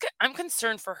I'm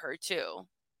concerned for her too.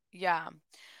 Yeah.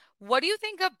 What do you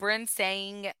think of Bryn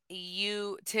saying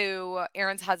you to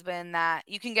Aaron's husband that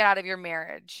you can get out of your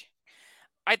marriage?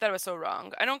 I thought it was so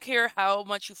wrong. I don't care how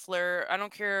much you flirt. I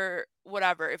don't care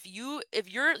whatever. If you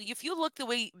look the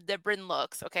way that Bryn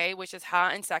looks, okay, which is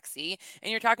hot and sexy, and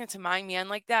you're talking to my man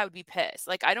like that, I would be pissed.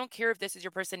 Like I don't care if this is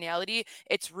your personality.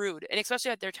 It's rude. And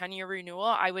especially at their 10-year renewal,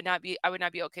 I would not be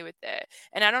okay with it.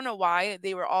 And I don't know why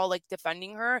they were all like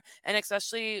defending her, and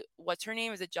especially what's her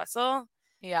name? Is it Jessel?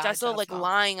 Yeah, Jessel like Jessel.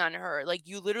 lying on her. Like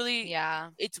you literally Yeah.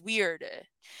 it's weird.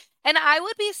 And I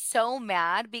would be so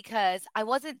mad because I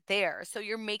wasn't there. So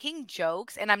you're making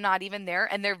jokes and I'm not even there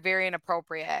and they're very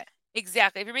inappropriate.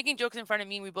 Exactly. If you're making jokes in front of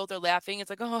me and we both are laughing, it's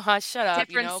like, "Oh, hush, shut up,"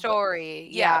 you Different know? But story.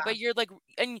 yeah, Yeah. but you're like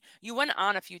and you went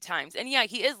on a few times. And yeah,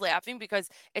 he is laughing because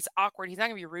it's awkward. He's not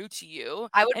gonna be rude to you.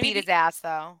 I would And beat his maybe ass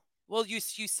though. well, you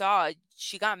saw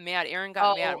she got mad. Erin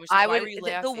got mad Oh, and was like, I "Why would were you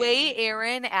the way laughing?"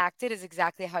 Aaron acted is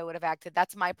exactly how I would have acted.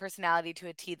 That's my personality to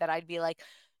a T that I'd be like,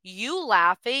 you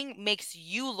laughing makes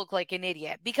you look like an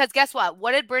idiot. Because guess what?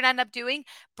 What did Bryn end up doing?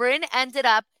 Bryn ended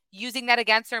up using that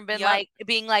against her and been Yep. like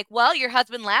being like, well, your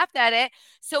husband laughed at it.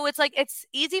 So it's like it's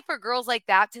easy for girls like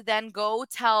that to then go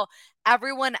tell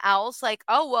everyone else, like,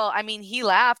 oh well, I mean, he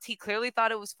laughed. He clearly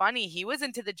thought it was funny. He was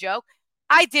into the joke.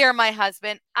 I dare my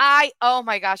husband. Oh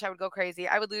my gosh, I would go crazy.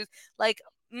 I would lose like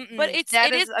But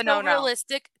that it is is a so no-no.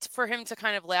 realistic for him to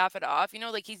kind of laugh it off. You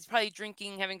know, like he's probably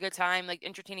drinking, having a good time, like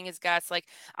entertaining his guests. Like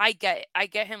I get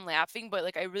him laughing, but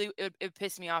like I really it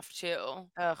pissed me off too.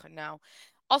 Ugh, no.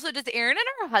 Also, does Erin and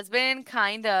her husband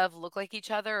kind of look like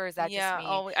each other, or is that just Yeah. me?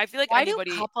 Oh, I feel like Why do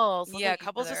anybody couples look yeah, like each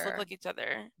couples just look other? like each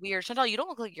other. Weird. Chantal, you don't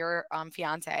look like your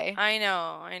fiance, I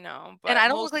know, and but I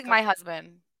don't look most like my couple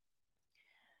husband.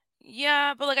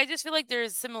 yeah, but like I just feel like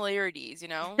there's similarities, you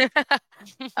know?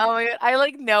 Oh my god, I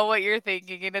like know what you're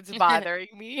thinking, and it's bothering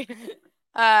me.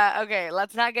 Okay,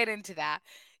 let's not get into that.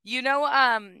 You know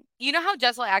how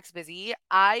Jessel acts busy?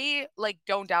 I like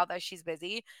don't doubt that she's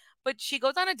busy, but she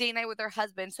goes on a date night with her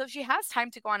husband. So if she has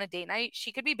time to go on a date night,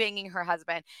 she could be banging her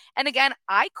husband. And again,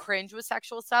 I cringe with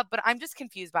sexual stuff, but I'm just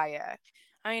confused by it.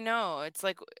 I know. It's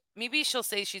like maybe she'll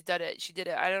say she's did it. She did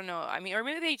it. I don't know. I mean, or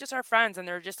maybe they just are friends and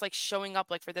they're just like showing up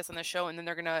like for this on the show and then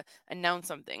they're gonna announce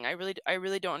something. I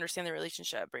really don't understand the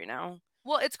relationship right now.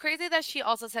 Well, it's crazy that she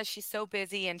also says she's so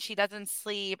busy and she doesn't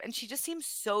sleep and she just seems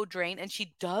so drained and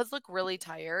she does look really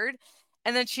tired.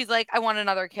 And then she's like, I want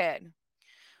another kid.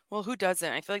 Well, who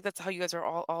doesn't? I feel like that's how you guys are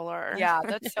all are. Yeah,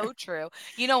 that's so true.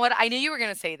 You know what? I knew you were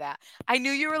gonna say that. I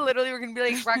knew you were literally were gonna be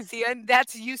like, Roxia,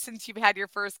 that's you since you've had your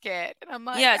first kid. And I'm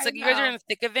like, Yeah, it's I like you guys are in know. the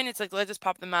thick of it. It's like let's just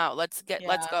pop them out. Let's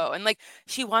Yeah. go. And like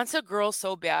she wants a girl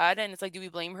so bad, and it's like, do we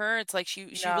blame her? It's like she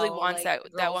really No, wants like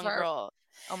that girls one are girl.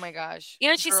 oh my gosh.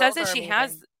 And she says Girls that are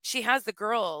amazing. she has the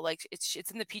girl like it's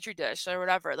in the petri dish or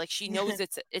whatever. Like she knows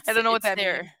I don't know what it's that means.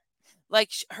 there.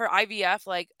 Like her IVF,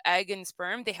 like egg and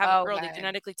sperm, they have a girl. They Okay.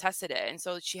 genetically tested it, and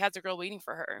so she has a girl waiting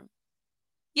for her.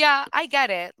 Yeah, I get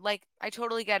it. Like, I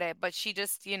totally get it. But she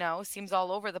just, seems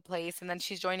all over the place. And then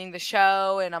she's joining the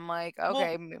show. And I'm like,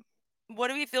 okay. Well, what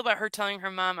do we feel about her telling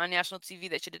her mom on national TV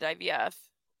that she did IVF?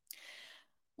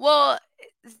 Well,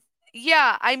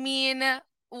 yeah, I mean,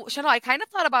 Chantal, I kind of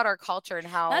thought about our culture and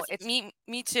how That's it's,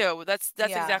 me too. That's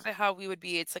yeah. exactly how we would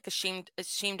be. It's like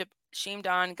shamed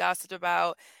on, gossiped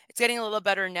about. It's getting a little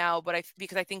better now, but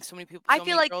because I think I so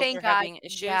feel many like, girls are thank God, having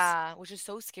issues. yeah, which is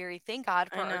so scary. Thank God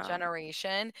for I our know.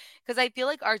 generation. Because I feel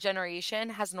like our generation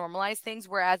has normalized things,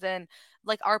 whereas in,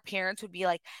 like, our parents would be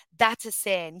like, that's a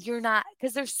sin. You're not,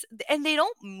 because and they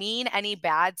don't mean any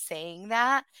bad saying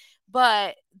that,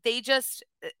 but they just,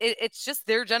 it's just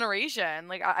their generation.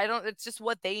 Like, I don't, it's just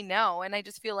what they know. And I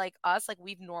just feel like us, like,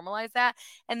 we've normalized that.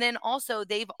 And then also,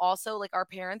 they've also, like, our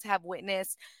parents have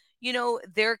witnessed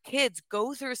their kids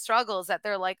go through struggles that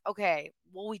they're like, okay,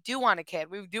 well, we do want a kid.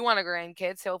 We do want a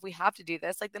grandkid. So if we have to do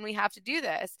this, like, then we have to do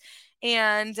this.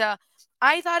 And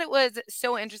I thought it was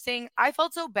so interesting. I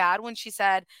felt so bad when she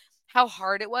said how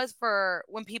hard it was for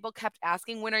when people kept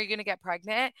asking, when are you going to get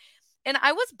pregnant? And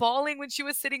I was bawling when she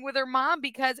was sitting with her mom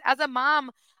because as a mom,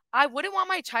 I wouldn't want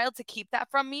my child to keep that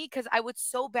from me because I would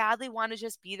so badly want to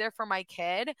just be there for my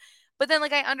kid. But then,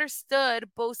 like, I understood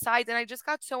both sides and I just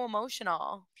got so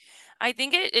emotional. I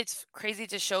think it's crazy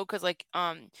to show because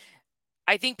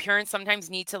I think parents sometimes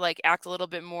need to like act a little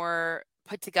bit more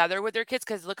put together with their kids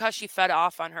because look how she fed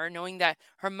off on her, knowing that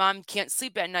her mom can't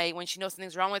sleep at night when she knows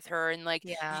something's wrong with her, and like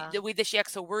Yeah. the way that she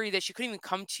acts so worried that she couldn't even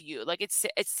come to you. Like it's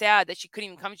sad that she couldn't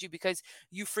even come to you because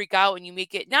you freak out and you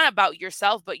make it not about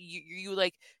yourself, but you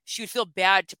like she would feel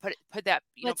bad to put that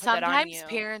But put that on sometimes you.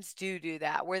 parents do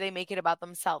that where they make it about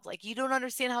themselves. Like, you don't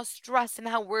understand how stressed and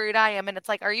how worried I am. And it's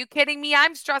like, are you kidding me?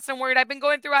 I'm stressed and worried. I've been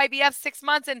going through IVF 6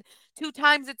 months and 2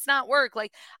 times it's not work.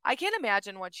 Like, I can't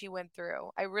imagine what she went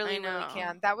through. I I really, really know.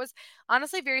 can't. That was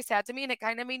honestly very sad to me, and it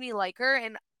kind of made me like her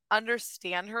and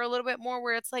understand her a little bit more,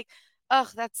 where it's like, ugh,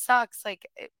 that sucks. Like,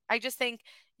 I just think,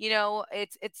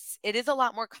 it is a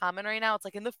lot more common right now. It's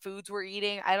like in the foods we're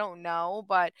eating. I don't know,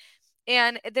 but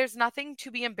and there's nothing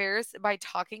to be embarrassed by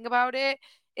talking about it.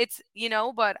 It's,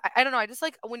 but I don't know. I just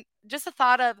like when just the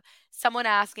thought of someone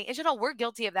asking, and we're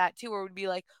guilty of that too, where we'd be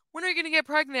like, when are you gonna get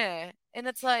pregnant? And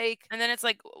it's like, And then it's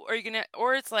like, are you gonna?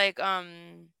 Or it's like,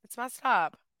 it's messed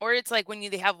up. or it's like when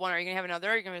they have one, are you gonna have another?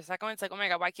 Are you gonna have a second one? It's like, oh my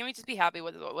god, why can't we just be happy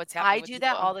with what's happening I with do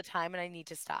that people? all the time, and I need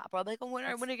to stop. Or like, oh, when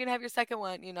are you gonna have your second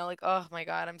one? Like, oh my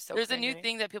god, I'm so There's a new cringy.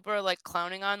 thing that people are like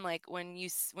clowning on, like when you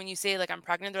say like I'm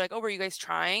pregnant, they're like, oh, were you guys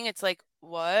trying? It's like,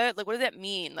 what? Like, what does that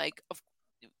mean? Like, of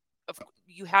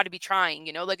you had to be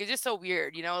trying, like it's just so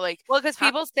weird, like. Well, because How,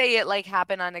 people say it like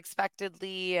happened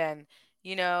unexpectedly, and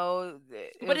it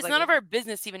but was it's like none of our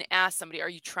business to even ask somebody, are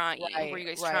you trying? Were right, you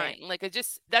guys right, trying? Like, it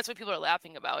just that's what people are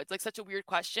laughing about. It's like such a weird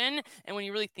question, and when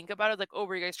you really think about it, like, oh,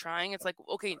 were you guys trying? It's like,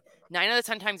 okay, 9 out of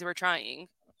 10 times they were trying.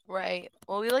 right.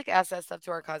 Well, we like ask that stuff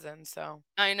to our cousins, so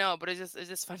I know, but it's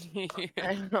just funny.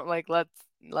 I don't know, like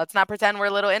let's not pretend we're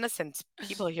little innocent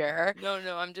people here. No,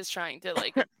 I'm just trying to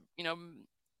like, you know,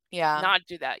 Yeah, not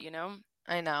do that.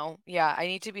 I know. Yeah, I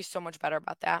need to be so much better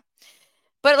about that.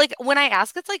 But like when I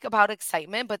ask, it's like about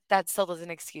excitement, but that still doesn't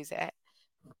excuse it.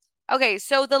 Okay,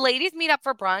 so the ladies meet up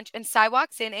for brunch, and Sai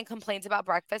walks in and complains about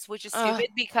breakfast, which is Ugh. stupid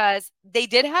because they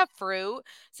did have fruit.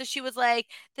 So she was like,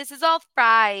 "This is all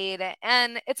fried,"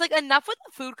 and it's like enough with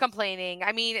the food complaining.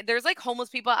 I mean, there's like homeless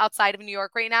people outside of New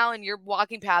York right now, and you're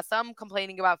walking past them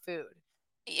complaining about food.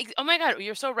 Oh my god,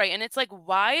 you're so right. And it's like,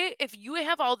 why, if you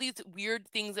have all these weird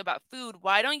things about food,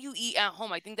 why don't you eat at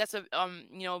home? I think that's a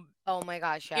Oh my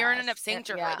gosh, Aaron ended up yes, saying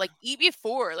to her, yeah, like, eat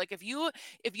before. Like, if you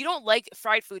don't like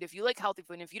fried food, if you like healthy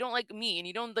food, and if you don't like me and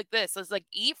you don't like this, it's like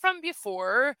eat from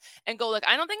before and go. Like,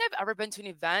 I don't think I've ever been to an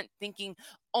event thinking,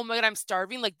 oh my god, I'm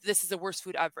starving. Like, this is the worst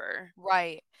food ever.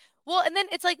 right. Well, and then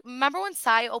it's like, remember when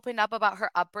Sai opened up about her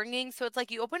upbringing? So it's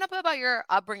like you open up about your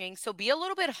upbringing, so be a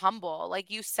little bit humble. Like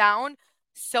you sound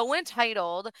so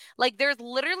entitled. Like there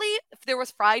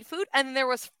was fried food and there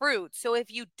was fruit. So if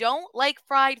you don't like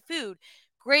fried food,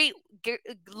 great.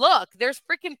 Look, there's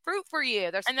freaking fruit for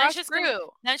you. There's And fresh fruit.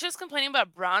 then she's complaining about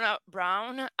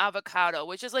brown avocado,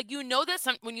 which is like,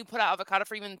 that when you put out avocado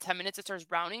for even 10 minutes, it starts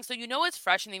browning. So it's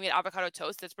fresh, and they made avocado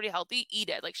toast. That's pretty healthy. Eat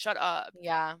it. Like, shut up.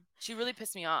 Yeah. She really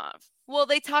pissed me off. Well,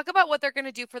 they talk about what they're going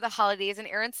to do for the holidays, and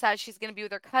Erin says she's going to be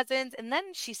with her cousins, and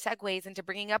then she segues into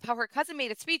bringing up how her cousin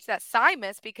made a speech that Sai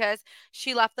missed because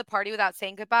she left the party without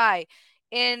saying goodbye.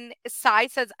 And Sai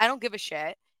says, "I don't give a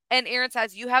shit," and Erin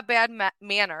says, "You have bad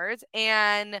manners,"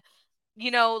 and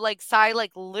like Sai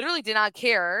like literally did not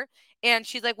care, and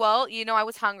she's like, "Well, I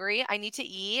was hungry. I need to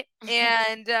eat,"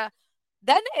 and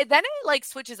then it like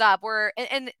switches up where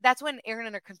and that's when Erin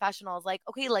in her confessional is like,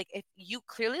 okay, like if you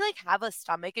clearly like have a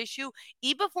stomach issue,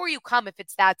 eat before you come if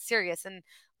it's that serious. And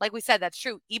like we said, that's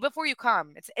true. Eat before you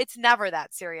come. It's never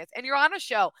that serious. And you're on a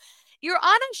show. You're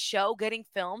on a show getting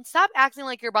filmed. Stop acting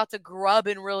like you're about to grub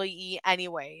and really eat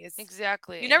anyways.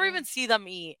 Exactly. You never even see them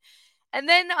eat. And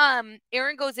then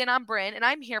Erin goes in on Bryn, and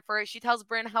I'm here for it. She tells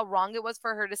Bryn how wrong it was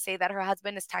for her to say that her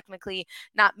husband is technically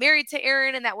not married to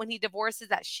Erin, and that when he divorces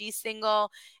that she's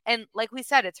single. And like we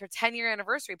said, it's her 10-year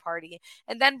anniversary party.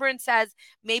 And then Bryn says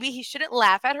maybe he shouldn't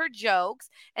laugh at her jokes.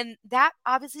 And that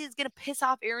obviously is going to piss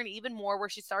off Erin even more, where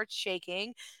she starts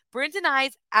shaking. Bryn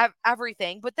denies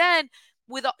everything. But then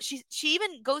she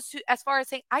even goes to as far as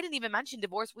saying, I didn't even mention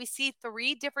divorce. We see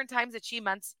 3 different times that she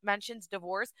mentions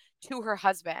divorce to her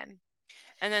husband.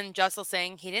 And then Jessel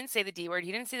saying, he didn't say the D word.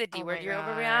 He didn't say the D Oh word. my You're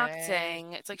God.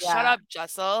 overreacting. It's like, shut Yeah. up,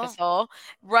 Jessel. So,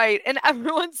 right. And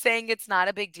everyone's saying it's not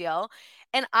a big deal.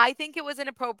 And I think it was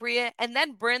inappropriate. And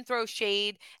then Bryn throws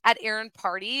shade at Erin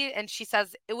Party, and she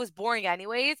says it was boring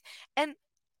anyways. And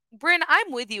Bryn,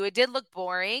 I'm with you. It did look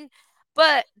boring,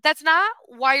 but that's not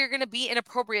why you're going to be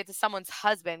inappropriate to someone's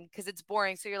husband, because it's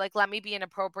boring. So you're like, let me be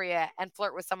inappropriate and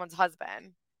flirt with someone's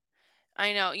husband.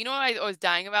 I know. You know what I was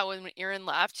dying about when Erin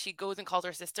left? She goes and calls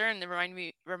her sister, and it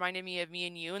reminded me of me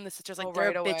and you. And the sister's Oh, like,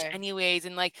 "They're a right bitch away. anyways,"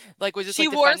 and like was just She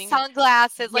like wore defending.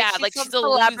 sunglasses like Yeah, she's like some she's a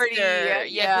celebrity. loser. Yeah, who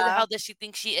the Yeah. hell does she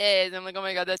think she is? I'm like, oh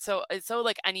my god, it's so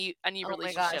like any Oh my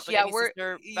relationship, gosh. like Yeah, any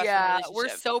sister best friend we're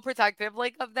relationship. so protective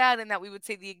like of that, and that we would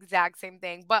say the exact same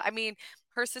thing. But I mean,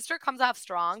 her sister comes off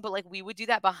strong, but like we would do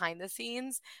that behind the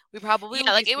scenes. We probably Yeah,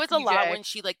 would be like it was a lot strategic. when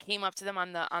she like came up to them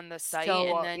on the site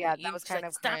and So then yeah, that you was just kind like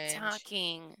of stop cringe.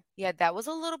 talking. Yeah, that was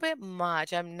a little bit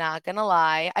much. I'm not gonna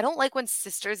lie. I don't like when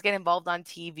sisters get involved on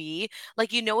TV.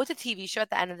 Like, you know, it's a TV show at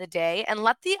the end of the day, and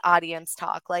let the audience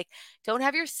talk. Like, don't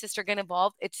have your sister get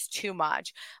involved. It's too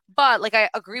much. But like, I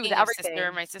agree with Speaking of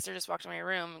sister, everything. my sister just walked in my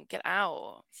room. Get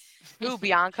out. Who,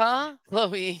 Bianca?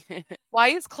 Chloe. Why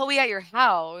is Chloe at your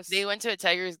house? They went to a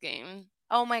Tigers game.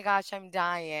 Oh my gosh, I'm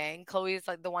dying. Chloe is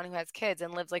like the one who has kids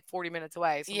and lives like 40 minutes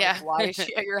away. So I'm like, Yeah. why is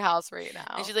she at your house right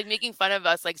And now? she's like making fun of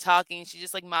us, like talking. She's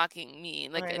just like mocking me.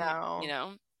 Like, I and you know.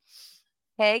 know,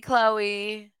 Hey,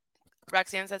 Chloe.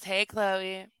 Roxanne says, "Hey,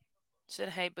 Chloe." She said,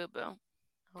 "Hey, boo boo."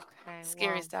 Okay,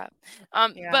 Scary well, stuff.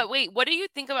 yeah. But wait, what do you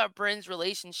think about Bryn's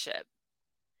relationship?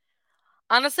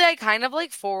 Honestly, I kind of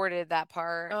like forwarded that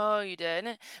part. Oh, you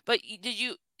did. But did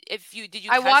you? If you did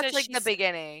you I catch watched that like the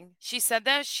beginning. she said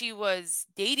that she was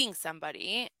dating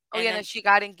somebody, Oh and yeah, and then then she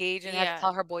got engaged and had to yeah,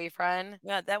 tell her boyfriend.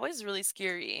 yeah, that was really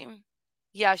scary.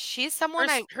 Yeah, she's someone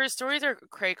Her stories are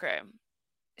cray cray.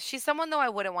 she's someone though I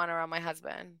wouldn't want around my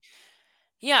husband.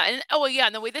 Yeah, and oh yeah,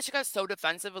 and the way that she got so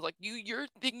defensive was like you're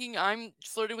thinking I'm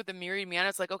flirting with a married man.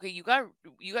 It's like okay, you got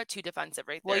too defensive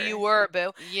right Well, you there. were,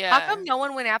 boo. How Yeah. come no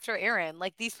one went after Erin?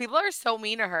 Like these people are so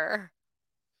mean to her.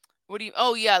 What do you?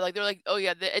 Oh yeah, like they're like oh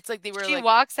yeah, it's like they were She like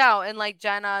walks out and like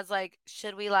Jenna's like,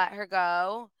 "Should we let her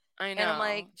go?" I And I'm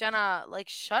like, know. "Jenna, like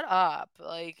shut up."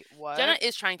 Like, Jenna what?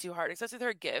 is trying too hard, especially with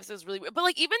her gifts. It was really weird. But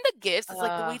like even the gifts, it's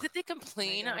like the way Ugh, that they my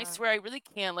complain. I God. swear, I really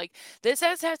can't. Like this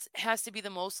has to be the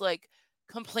most like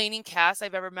complaining cast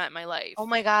I've ever met in my Oh life.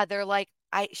 my God, they're like,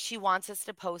 she wants us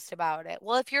to post about it.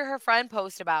 Well, if you're her friend,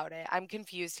 post about it. I'm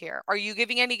confused here. Are you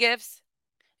giving any gifts?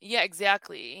 Yeah,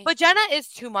 exactly. But Jenna is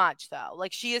too much though.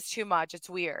 Like she is too much. It's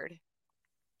weird.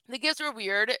 The gifts were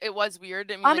weird. It was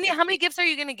weird. I mean, How like many how many gifts are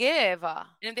you gonna give?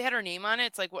 if they had her name on it,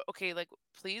 it's like what? Okay, like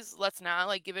please let's not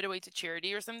like give it away to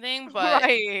charity or something. But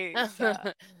Right.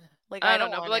 Like I I don't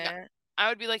don't know. But want like it. I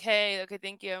would be like, hey, okay,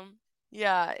 thank you.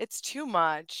 Yeah, it's too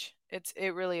much.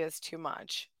 It really is too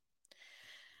much.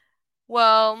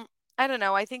 Well, I don't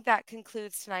know. I think that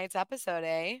concludes tonight's episode,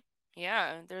 eh?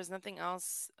 Yeah, there's nothing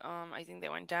else. I think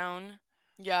that went down.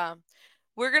 Yeah.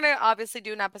 We're gonna obviously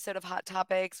do an episode of Hot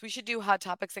Topics. We should do Hot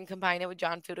Topics and combine it with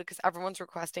John Fuda because everyone's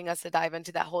requesting us to dive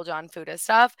into that whole John Fuda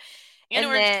stuff. And And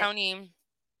Orange then, County.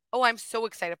 oh, I'm so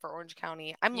excited for Orange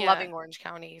County. I'm Yeah. loving Orange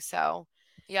County. So,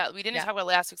 Yeah, we didn't yeah, talk about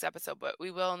last week's episode, but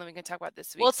we will, and then we can talk about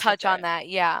this we'll week's touch on snippet. that.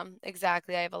 Yeah,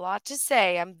 exactly. I have a lot to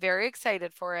say. I'm very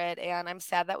excited for it, and I'm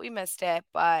sad that we missed it,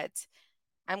 but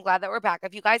I'm glad that we're back.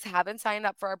 If you guys haven't signed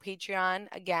up for our Patreon,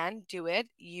 again, do it.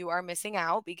 You are missing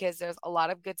out because there's a lot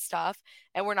of good stuff,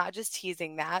 and we're not just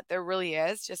teasing that. There really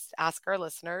is. Just ask our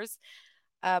listeners.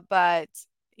 But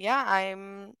yeah,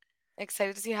 I'm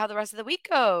excited to see how the rest of the week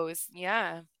goes.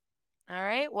 Yeah. All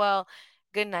right. Well,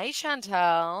 good night,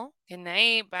 Chantel. Good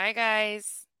night. Bye,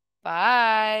 guys.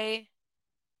 Bye.